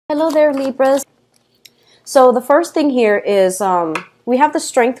Hello there, Libras. So the first thing here is we have the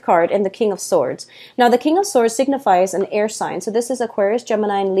Strength card and the King of Swords. Now the King of Swords signifies an air sign. So this is Aquarius,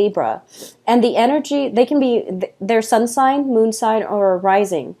 Gemini, and Libra. And the energy, they can be their sun sign, moon sign, or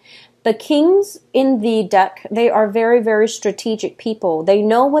rising. The kings in the deck, they are very, very strategic people. They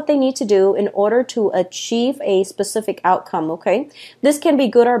know what they need to do in order to achieve a specific outcome, okay? This can be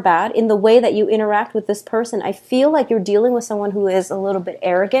good or bad. In the way that you interact with this person, I feel like you're dealing with someone who is a little bit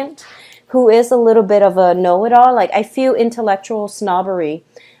arrogant, who is a little bit of a know-it-all. Like, I feel intellectual snobbery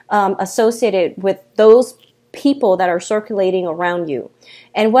associated with those people that are circulating around you.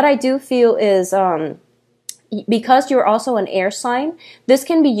 And what I do feel is because you're also an air sign, this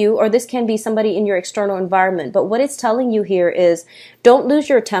can be you or this can be somebody in your external environment. But what it's telling you here is don't lose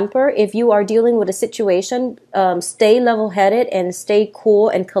your temper. If you are dealing with a situation, stay level-headed and stay cool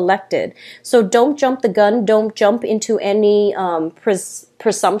and collected. So don't jump the gun. Don't jump into any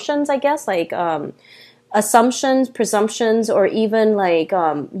presumptions, I guess, like assumptions, presumptions, or even like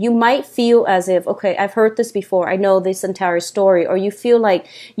you might feel as if, okay, I've heard this before, I know this entire story, or you feel like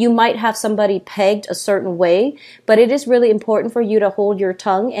you might have somebody pegged a certain way, but it is really important for you to hold your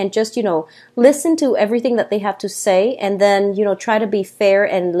tongue and just, listen to everything that they have to say, and then, try to be fair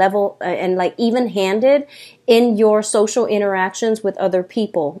and level and like even-handed in your social interactions with other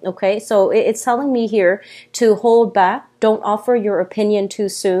people, okay? So it's telling me here to hold back. Don't offer your opinion too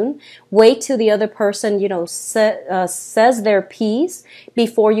soon. Wait till the other person, says their piece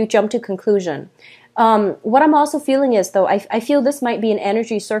before you jump to conclusion. What I'm also feeling is, though, I feel this might be an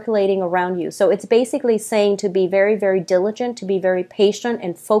energy circulating around you. So it's basically saying to be very, very diligent, to be very patient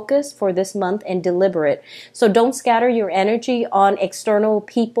and focused for this month and deliberate. So don't scatter your energy on external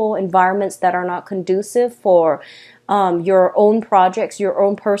people, environments that are not conducive for your own projects, your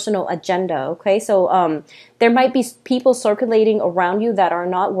own personal agenda, okay? So there might be people circulating around you that are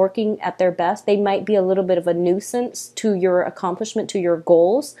not working at their best. They might be a little bit of a nuisance to your accomplishment, to your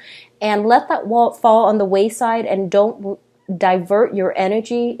goals. And let that fall on the wayside and don't divert your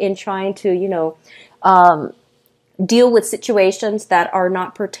energy in trying to, deal with situations that are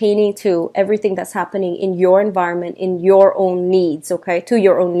not pertaining to everything that's happening in your environment, in your own needs, okay, to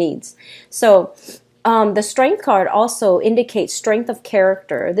your own needs. So the Strength card also indicates strength of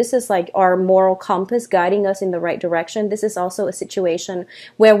character. This is like our moral compass guiding us in the right direction. This is also a situation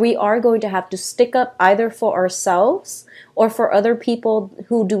where we are going to have to stick up either for ourselves or for other people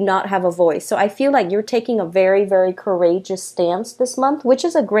who do not have a voice. So I feel like you're taking a very, very courageous stance this month, which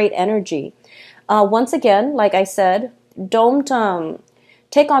is a great energy. Once again, like I said, don't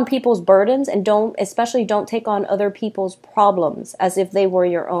take on people's burdens, and especially don't take on other people's problems as if they were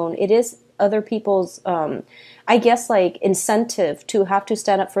your own. It is other people's, I guess, like incentive to have to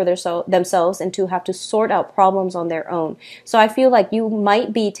stand up for themselves and to have to sort out problems on their own. So I feel like you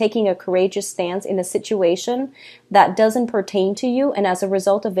might be taking a courageous stance in a situation that doesn't pertain to you, and as a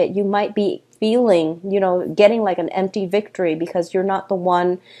result of it, you might be feeling, getting like an empty victory because you're not the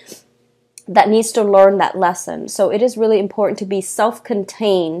one that needs to learn that lesson. So it is really important to be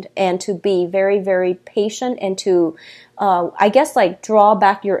self-contained and to be very, very patient and to, I guess, like draw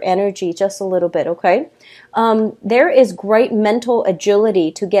back your energy just a little bit, okay? There is great mental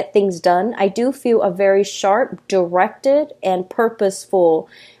agility to get things done. I do feel a very sharp, directed, and purposeful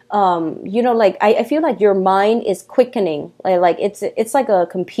like I feel like your mind is quickening. Like it's like a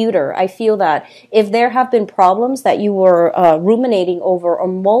computer. I feel that if there have been problems that you were ruminating over or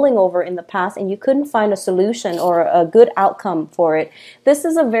mulling over in the past and you couldn't find a solution or a good outcome for it, this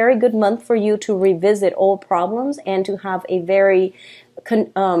is a very good month for you to revisit old problems and to have a very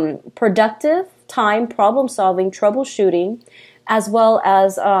productive time problem solving, troubleshooting, as well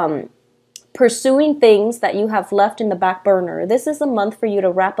as pursuing things that you have left in the back burner. This is a month for you to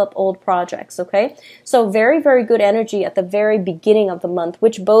wrap up old projects, okay? So very, very good energy at the very beginning of the month,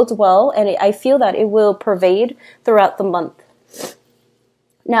 which bodes well, and I feel that it will pervade throughout the month.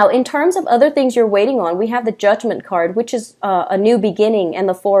 Now, in terms of other things you're waiting on, we have the Judgment card, which is a new beginning, and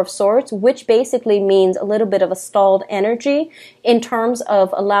the Four of Swords, which basically means a little bit of a stalled energy in terms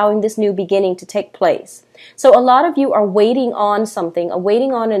of allowing this new beginning to take place. So a lot of you are waiting on something,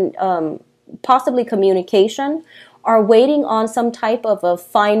 waiting on an possibly communication, are waiting on some type of a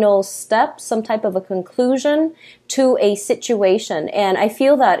final step, some type of a conclusion to a situation. And I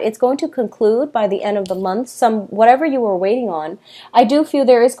feel that it's going to conclude by the end of the month, whatever you were waiting on. I do feel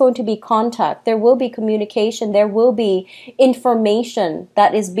there is going to be contact, there will be communication, there will be information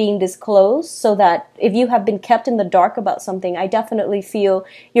that is being disclosed, so that if you have been kept in the dark about something, I definitely feel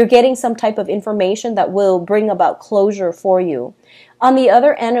you're getting some type of information that will bring about closure for you. On the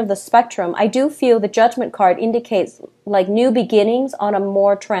other end of the spectrum, I do feel the Judgment card indicates like new beginnings on a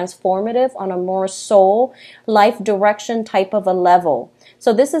more transformative, on a more soul, life direction type of a level.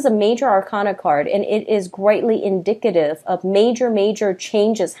 So this is a major arcana card, and it is greatly indicative of major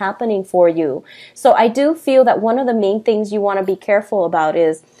changes happening for you. So I do feel that one of the main things you want to be careful about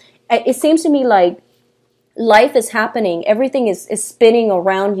is, it seems to me like life is happening, everything is spinning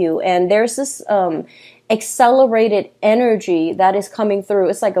around you, and there's this accelerated energy that is coming through.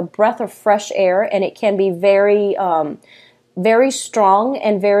 It's like a breath of fresh air, and it can be very very strong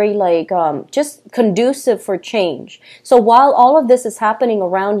and very like just conducive for change. So while all of this is happening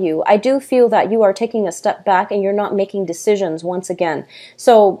around you, I do feel that you are taking a step back and you're not making decisions once again.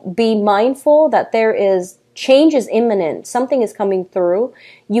 So be mindful that there is change is imminent. Something is coming through.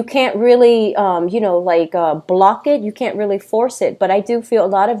 You can't really, block it. You can't really force it. But I do feel a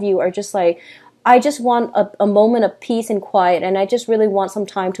lot of you are just like, I just want a moment of peace and quiet, and I just really want some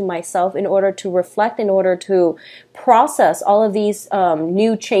time to myself in order to reflect, in order to process all of these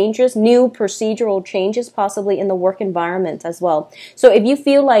new changes, new procedural changes, possibly in the work environment as well. So if you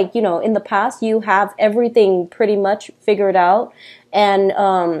feel like, in the past you have everything pretty much figured out,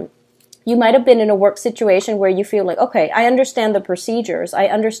 and you might have been in a work situation where you feel like, okay, I understand the procedures, I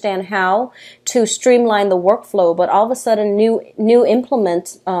understand how to streamline the workflow, but all of a sudden new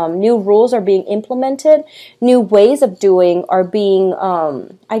rules are being implemented, new ways of doing are being,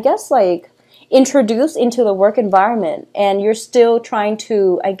 introduced into the work environment, and you're still trying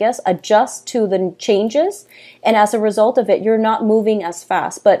to, adjust to the changes, and as a result of it, you're not moving as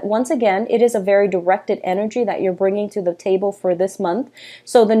fast. But once again, it is a very directed energy that you're bringing to the table for this month.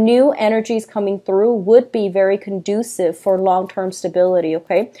 So the new energies coming through would be very conducive for long-term stability,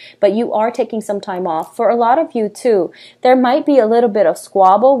 okay? But you are taking some time off. For a lot of you too, there might be a little bit of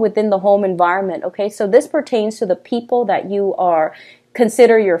squabble within the home environment, okay? So this pertains to the people that you are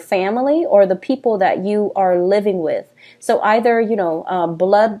consider your family, or the people that you are living with. So either,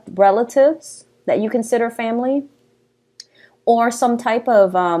 blood relatives that you consider family, or some type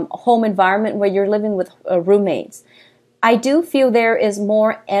of home environment where you're living with roommates. I do feel there is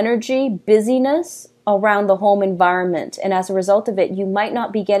more energy, busyness around the home environment, and as a result of it, you might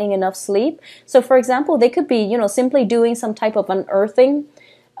not be getting enough sleep. So for example, they could be, simply doing some type of unearthing,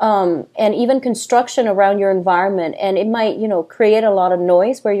 and even construction around your environment, and it might, create a lot of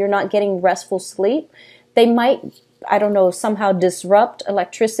noise where you're not getting restful sleep. They might, somehow disrupt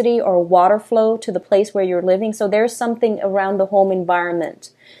electricity or water flow to the place where you're living. So there's something around the home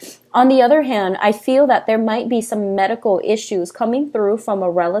environment. On the other hand, I feel that there might be some medical issues coming through from a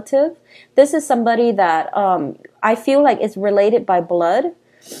relative. This is somebody that I feel like is related by blood.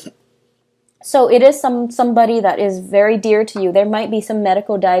 So it is somebody that is very dear to you. There might be some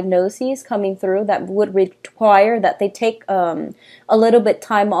medical diagnoses coming through that would require that they take a little bit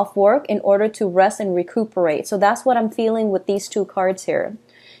time off work in order to rest and recuperate. So that's what I'm feeling with these two cards here.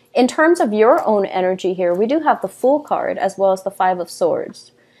 In terms of your own energy here, we do have the Fool card as well as the Five of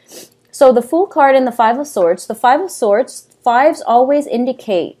Swords. So the Fool card and the Five of Swords, fives always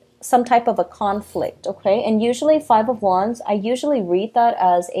indicate some type of a conflict, okay? And usually Five of Wands, I usually read that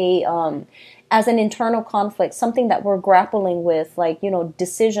as an internal conflict, something that we're grappling with, like,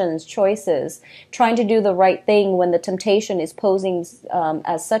 decisions, choices, trying to do the right thing when the temptation is posing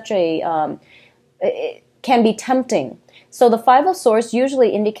as such it can be tempting. So the Five of Swords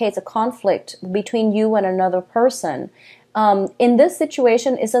usually indicates a conflict between you and another person. In this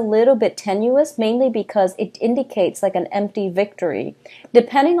situation is a little bit tenuous, mainly because it indicates like an empty victory.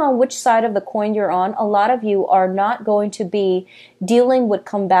 Depending on which side of the coin you're on, a lot of you are not going to be dealing with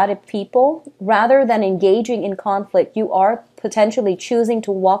combative people. Rather than engaging in conflict, you are potentially choosing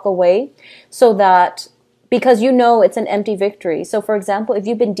to walk away so that, because it's an empty victory. So for example, if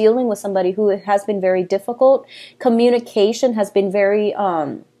you've been dealing with somebody who has been very difficult, communication has been very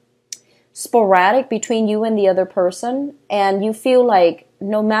sporadic between you and the other person, and you feel like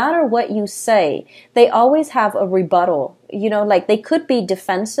no matter what you say, they always have a rebuttal. Like they could be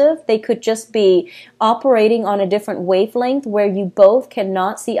defensive, they could just be operating on a different wavelength where you both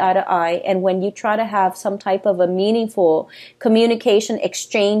cannot see eye to eye, and when you try to have some type of a meaningful communication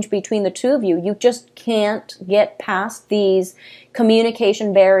exchange between the two of you, you just can't get past these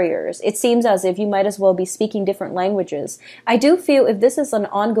communication barriers. It seems as if you might as well be speaking different languages. I do feel if this is an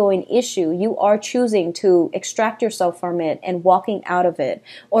ongoing issue, you are choosing to extract yourself from it and walking out of it,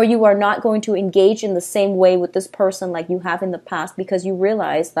 or you are not going to engage in the same way with this person like you have in the past, because you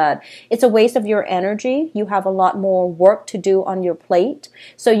realize that it's a waste of your energy. You have a lot more work to do on your plate,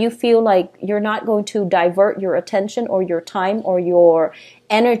 so you feel like you're not going to divert your attention or your time or your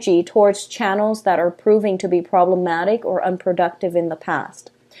energy towards channels that are proving to be problematic or unproductive in the past.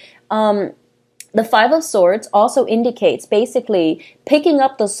 The Five of Swords also indicates basically picking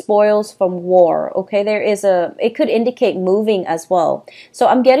up the spoils from war. Okay, it could indicate moving as well. So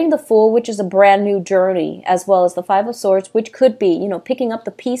I'm getting the Fool, which is a brand new journey, as well as the Five of Swords, which could be, you know, picking up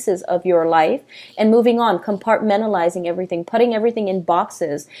the pieces of your life and moving on, compartmentalizing everything, putting everything in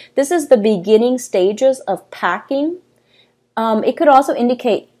boxes. This is the beginning stages of packing. It could also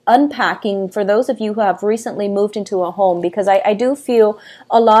indicate unpacking for those of you who have recently moved into a home, because I do feel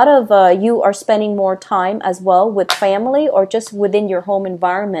a lot of you are spending more time as well with family or just within your home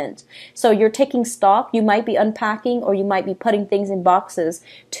environment. So you're taking stock, you might be unpacking, or you might be putting things in boxes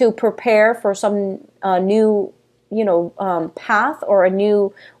to prepare for some new path or a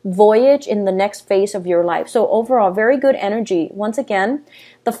new voyage in the next phase of your life. So overall, very good energy. Once again,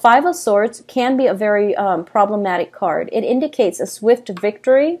 the Five of Swords can be a very problematic card. It indicates a swift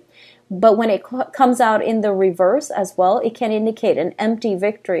victory, but when it comes out in the reverse as well, it can indicate an empty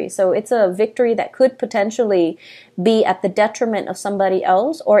victory. So it's a victory that could potentially be at the detriment of somebody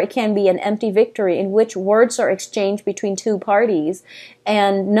else, or it can be an empty victory in which words are exchanged between two parties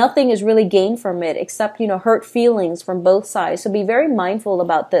and nothing is really gained from it except, hurt feelings from both sides. So be very mindful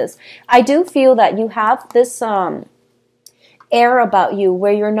about this. I do feel that you have this air about you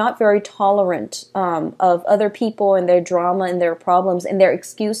where you're not very tolerant of other people and their drama and their problems and their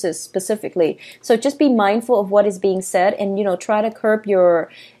excuses specifically. So just be mindful of what is being said, and try to curb your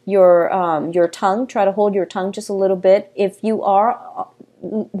tongue. Try to hold your tongue just a little bit. If you are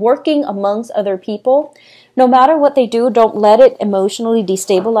working amongst other people, no matter what they do, don't let it emotionally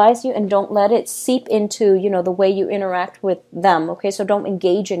destabilize you, and don't let it seep into the way you interact with them. Okay, so don't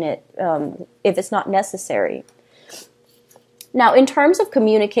engage in it if it's not necessary. Now, in terms of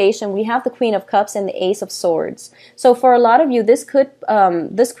communication, we have the Queen of Cups and the Ace of Swords. So for a lot of you, this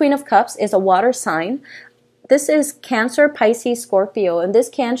Queen of Cups is a water sign. This is Cancer, Pisces, Scorpio, and this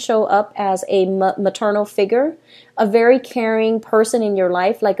can show up as a maternal figure, a very caring person in your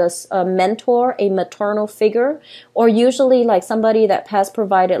life, like a mentor, a maternal figure, or usually like somebody that has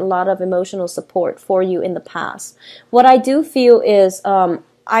provided a lot of emotional support for you in the past. What I do feel is I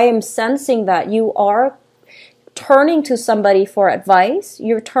am sensing that you are turning to somebody for advice.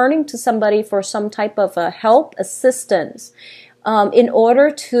 You're turning to somebody for some type of help, assistance, in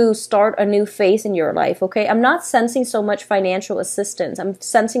order to start a new phase in your life. Okay, I'm not sensing so much financial assistance. I'm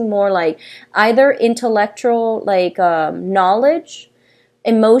sensing more like either intellectual, like knowledge,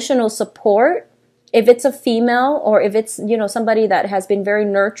 emotional support, if it's a female, or if it's somebody that has been very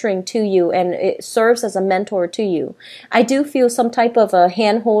nurturing to you and it serves as a mentor to you. I do feel some type of a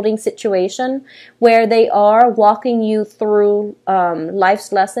hand-holding situation where they are walking you through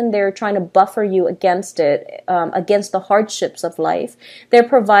life's lesson. They're trying to buffer you against it, against the hardships of life. They're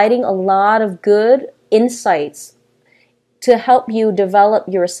providing a lot of good insights to help you develop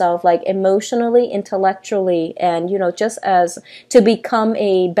yourself, like emotionally, intellectually, and just as to become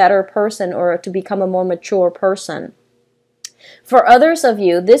a better person or to become a more mature person. For others of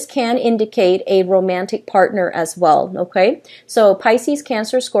you, this can indicate a romantic partner as well, okay? So Pisces,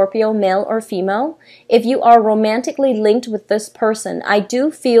 Cancer, Scorpio, male or female, if you are romantically linked with this person, I do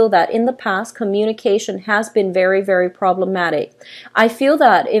feel that in the past, communication has been very, very problematic. I feel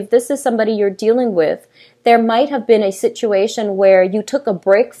that if this is somebody you're dealing with, there might have been a situation where you took a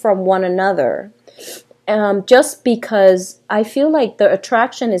break from one another. Just because I feel like the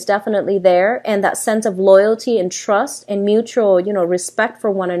attraction is definitely there, and that sense of loyalty and trust and mutual, respect for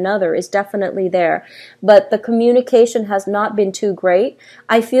one another is definitely there. But the communication has not been too great.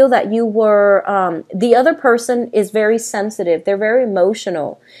 I feel that you were, the other person is very sensitive. They're very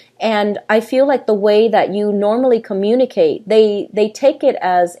emotional. And I feel like the way that you normally communicate, they take it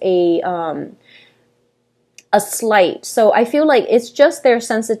as a slight. So I feel like it's just their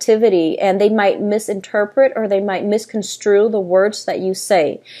sensitivity, and they might misinterpret or they might misconstrue the words that you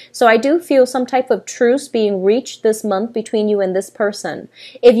say. So I do feel some type of truce being reached this month between you and this person.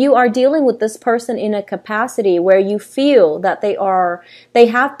 If you are dealing with this person in a capacity where you feel that they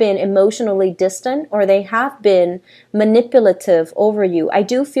have been emotionally distant, or they have been manipulative over you, I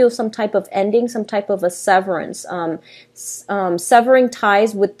do feel some type of ending, some type of a severance, severing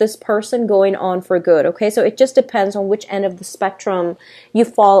ties with this person going on for good. Okay, so it just depends on which end of the spectrum you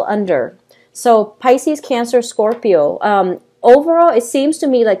fall under. So Pisces, Cancer, Scorpio, overall it seems to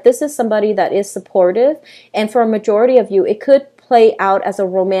me like this is somebody that is supportive, and for a majority of you it could play out as a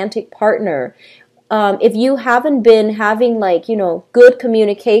romantic partner. if you haven't been having like, you know, good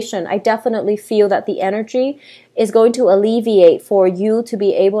communication, I definitely feel that the energy is going to alleviate for you to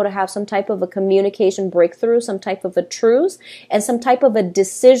be able to have some type of a communication breakthrough, some type of a truce, and some type of a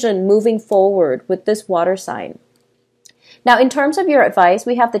decision moving forward with this water sign. Now, in terms of your advice,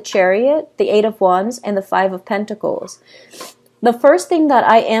 we have the Chariot, the Eight of Wands, and the Five of Pentacles. The first thing that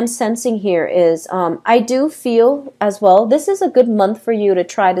I am sensing here is I do feel as well, this is a good month for you to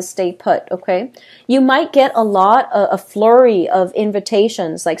try to stay put, okay? You might get a flurry of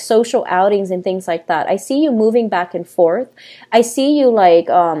invitations, like social outings and things like that. I see you moving back and forth. I see you like,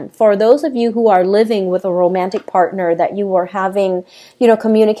 for those of you who are living with a romantic partner that you are having, you know,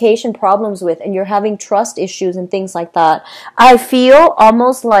 communication problems with, and you're having trust issues and things like that, I feel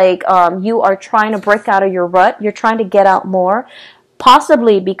almost like you are trying to break out of your rut. You're trying to get out more.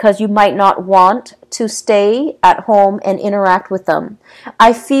 Possibly because you might not want to stay at home and interact with them.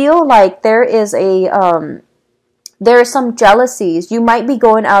 I feel like there is some jealousies. You might be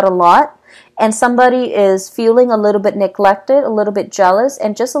going out a lot, and somebody is feeling a little bit neglected, a little bit jealous,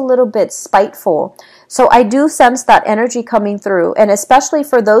 and just a little bit spiteful. So I do sense that energy coming through, and especially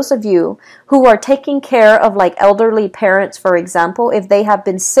for those of you who are taking care of like elderly parents, for example, if they have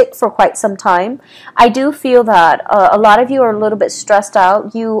been sick for quite some time, I do feel that a lot of you are a little bit stressed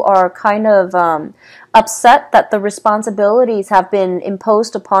out. You are kind of upset that the responsibilities have been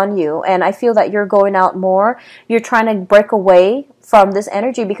imposed upon you, and I feel that you're going out more. You're trying to break away from this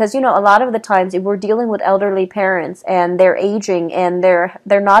energy because, you know, a lot of the times if we're dealing with elderly parents and they're aging and they're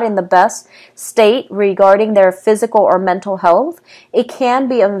not in the best state regarding their physical or mental health, it can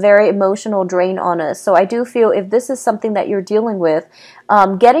be a very emotional drain on us. So I do feel if this is something that you're dealing with,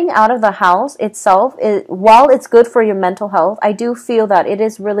 getting out of the house itself, while it's good for your mental health, I do feel that it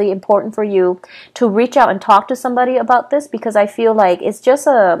is really important for you to reach out and talk to somebody about this, because I feel like it's just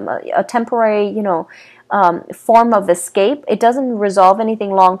a temporary, you know, form of escape. It doesn't resolve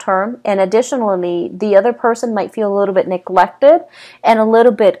anything long term, and additionally the other person might feel a little bit neglected and a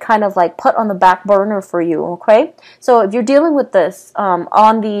little bit kind of like put on the back burner for you, okay? So if you're dealing with this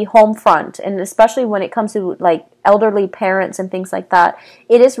on the home front, and especially when it comes to like elderly parents and things like that,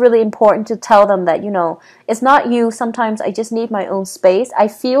 it is really important to tell them that, you know, it's not you. Sometimes I just need my own space. I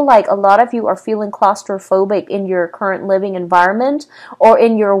feel like a lot of you are feeling claustrophobic in your current living environment or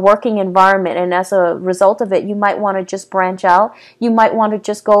in your working environment, and as a result of it, you might want to just branch out. You might want to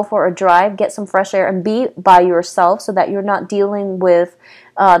just go for a drive, get some fresh air, and be by yourself so that you're not dealing with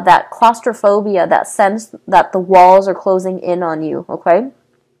that claustrophobia, that sense that the walls are closing in on you, okay?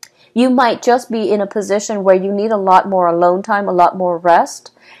 You might just be in a position where you need a lot more alone time, a lot more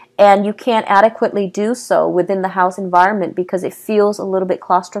rest, and you can't adequately do so within the house environment because it feels a little bit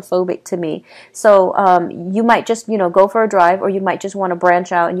claustrophobic to me. So you might just, you know, go for a drive, or you might just want to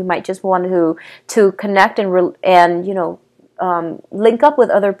branch out, and you might just want to connect and you know, link up with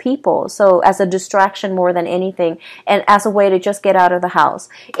other people. So as a distraction more than anything, and as a way to just get out of the house.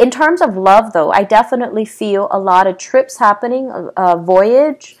 In terms of love, though, I definitely feel a lot of trips happening,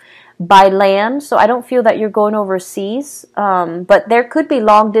 voyage by land, so I don't feel that you're going overseas, but there could be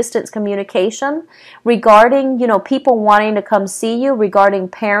long distance communication regarding, you know, people wanting to come see you, regarding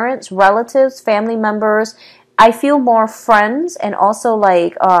parents, relatives, family members. I feel more friends, and also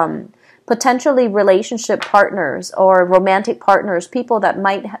like potentially relationship partners or romantic partners, people that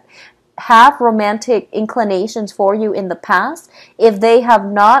might have romantic inclinations for you in the past. If they have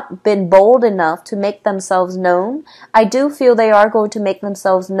not been bold enough to make themselves known, I do feel they are going to make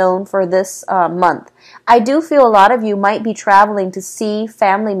themselves known for this month. I do feel a lot of you might be traveling to see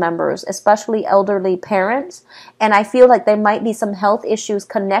family members, especially elderly parents, and I feel like there might be some health issues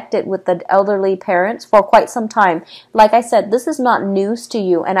connected with the elderly parents for quite some time. Like I said, this is not news to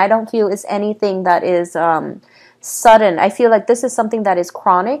you, and I don't feel it's anything that is sudden. I feel like this is something that is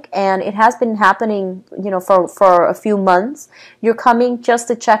chronic, and it has been happening, you know, for a few months. You're coming just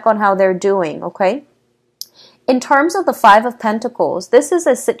to check on how they're doing, okay? In terms of the Five of Pentacles, this is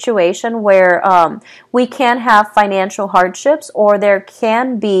a situation where we can have financial hardships, or there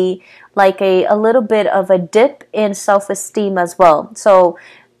can be like a little bit of a dip in self-esteem as well. So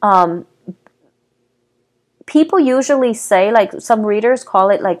people usually say, like some readers call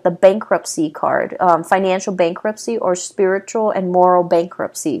it like the bankruptcy card, financial bankruptcy or spiritual and moral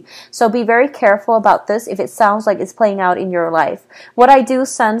bankruptcy. So be very careful about this if it sounds like it's playing out in your life. What I do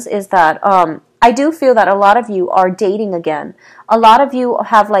sense is that I do feel that a lot of you are dating again. A lot of you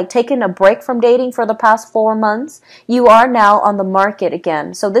have like taken a break from dating for the past 4 months. You are now on the market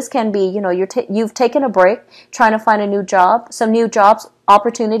again. So this can be, you know, you've taken a break trying to find a new job. Some new jobs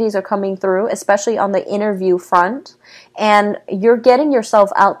opportunities are coming through, especially on the interview front. And you're getting yourself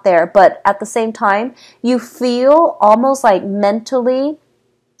out there, but at the same time, you feel almost like mentally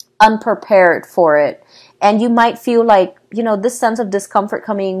unprepared for it. And you might feel like, you know, this sense of discomfort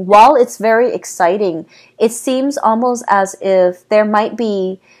coming, while it's very exciting, it seems almost as if there might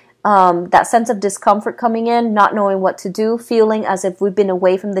be that sense of discomfort coming in, not knowing what to do, feeling as if we've been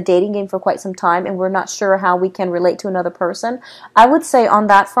away from the dating game for quite some time and we're not sure how we can relate to another person. I would say on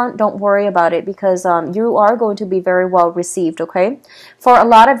that front, don't worry about it, because you are going to be very well received, okay? For a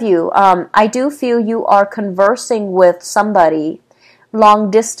lot of you, I do feel you are conversing with somebody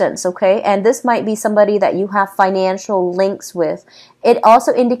long distance, okay? And this might be somebody that you have financial links with. It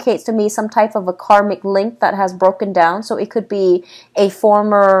also indicates to me some type of a karmic link that has broken down. So it could be a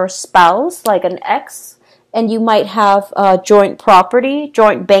former spouse, like an ex, and you might have joint property,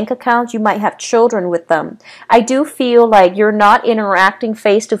 joint bank accounts. You might have children with them. I do feel like you're not interacting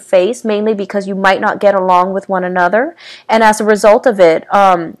face to face, mainly because you might not get along with one another. And as a result of it,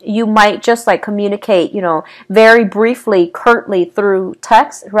 you might just like communicate, you know, very briefly, curtly through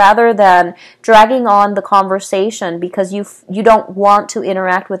text, rather than dragging on the conversation because you don't want to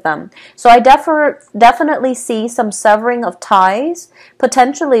interact with them. So I definitely see some severing of ties,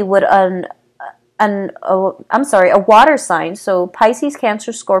 potentially with a water sign, so Pisces,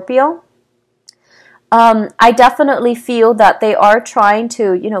 Cancer, Scorpio. I definitely feel that they are trying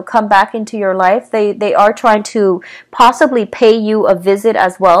to, you know, come back into your life. They are trying to possibly pay you a visit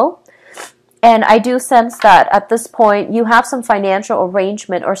as well. And I do sense that at this point you have some financial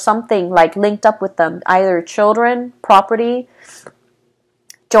arrangement or something like linked up with them, either children, property,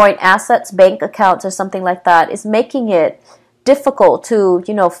 joint assets, bank accounts, or something like that, is making it difficult to,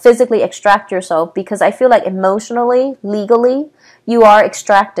 you know, physically extract yourself, because I feel like emotionally, legally, you are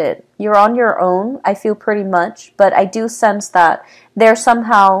extracted. You're on your own, I feel, pretty much, but I do sense that they're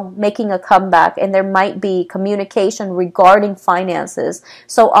somehow making a comeback and there might be communication regarding finances.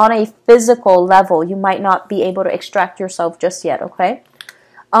 So on a physical level, you might not be able to extract yourself just yet, okay?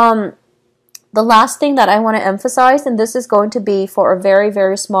 The last thing that I want to emphasize, and this is going to be for a very,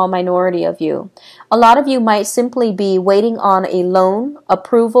 very small minority of you. A lot of you might simply be waiting on a loan,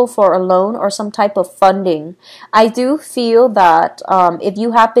 approval for a loan, or some type of funding. I do feel that if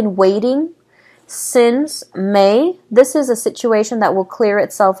you have been waiting since May, this is a situation that will clear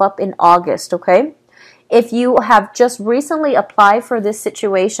itself up in August, okay? If you have just recently applied for this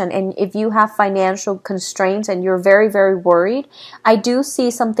situation and if you have financial constraints and you're very, very worried, I do see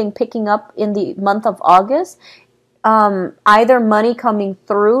something picking up in the month of August. Either money coming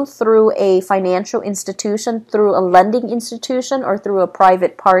through a financial institution, through a lending institution, or through a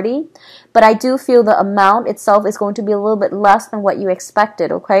private party. But I do feel the amount itself is going to be a little bit less than what you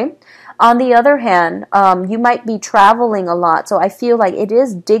expected, okay? On the other hand, you might be traveling a lot, so I feel like it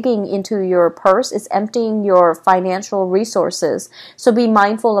is digging into your purse. It's emptying your financial resources. So be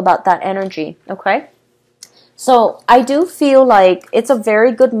mindful about that energy, okay? So I do feel like it's a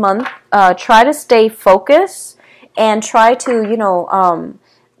very good month. Try to stay focused and try to, you know,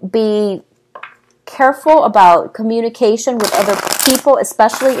 be careful about communication with other people,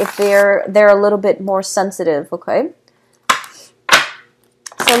 especially if they're a little bit more sensitive, okay?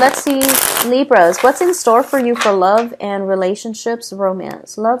 So let's see, Libras, what's in store for you for love and relationships,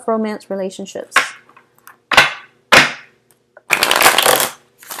 romance? Love, romance, relationships.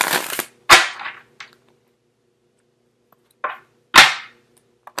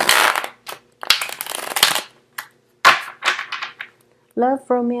 Love,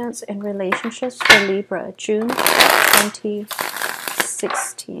 romance, and relationships for Libra, June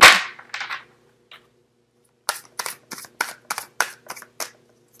 2016.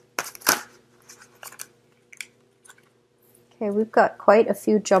 Okay, we've got quite a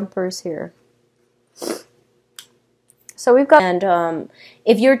few jumpers here. So we've got, and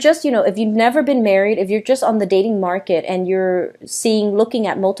if you're just, you know, if you've never been married, if you're just on the dating market and you're looking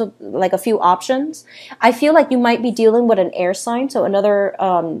at a few options, I feel like you might be dealing with an air sign, so another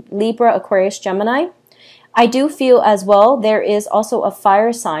Libra, Aquarius, Gemini. I do feel as well there is also a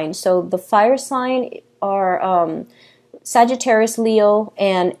fire sign. So the fire sign are Sagittarius, Leo,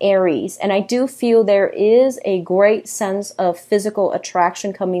 and Aries. And I do feel there is a great sense of physical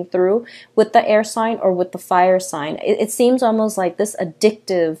attraction coming through with the air sign or with the fire sign. It seems almost like this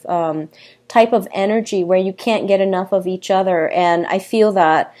addictive type of energy where you can't get enough of each other. And I feel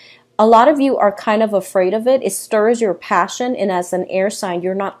that a lot of you are kind of afraid of it. It stirs your passion, and as an air sign,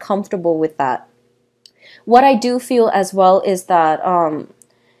 you're not comfortable with that. what I do feel as well is that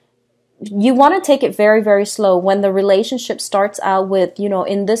you want to take it very, very slow when the relationship starts out with, you know,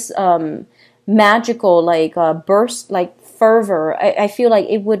 in this magical, like, burst, like, fervor. I feel like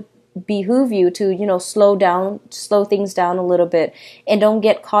it would behoove you to, you know, slow things down a little bit and don't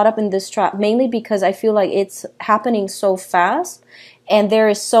get caught up in this trap, mainly because I feel like it's happening so fast and there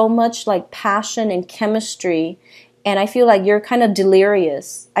is so much, like, passion and chemistry, and I feel like you're kind of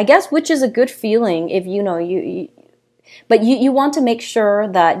delirious, I guess, which is a good feeling if, you know, but you want to make sure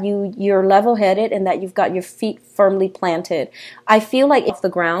that you're level-headed and that you've got your feet firmly planted. I feel like it's the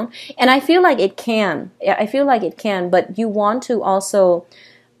ground, and I feel like it can. I feel like it can, but you want to also,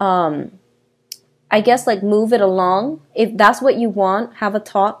 I guess, like, move it along. If that's what you want, have a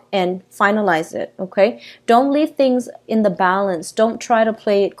talk and finalize it, okay? Don't leave things in the balance. Don't try to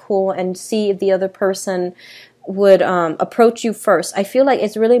play it cool and see if the other person would approach you first. I feel like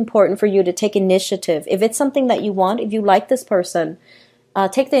it's really important for you to take initiative. If it's something that you want, if you like this person,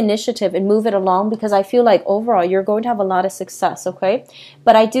 take the initiative and move it along, because I feel like overall you're going to have a lot of success, okay?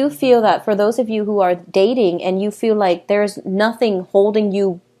 But I do feel that for those of you who are dating and you feel like there's nothing holding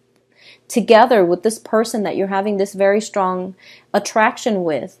you together with this person that you're having this very strong attraction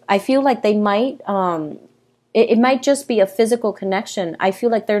with, I feel like they might it might just be a physical connection. I feel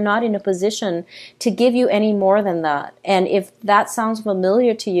like they're not in a position to give you any more than that. And if that sounds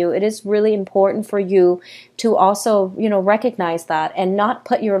familiar to you, it is really important for you to also, you know, recognize that and not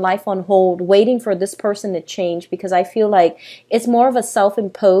put your life on hold waiting for this person to change, because I feel like it's more of a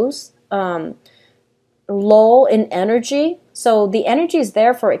self-imposed lull in energy. So the energy is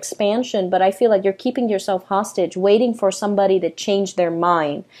there for expansion, but I feel like you're keeping yourself hostage, waiting for somebody to change their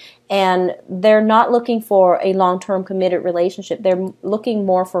mind. And they're not looking for a long-term committed relationship. They're looking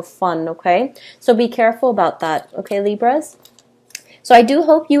more for fun, okay? So be careful about that, okay, Libras? So I do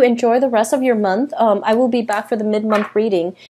hope you enjoy the rest of your month. I will be back for the mid-month reading.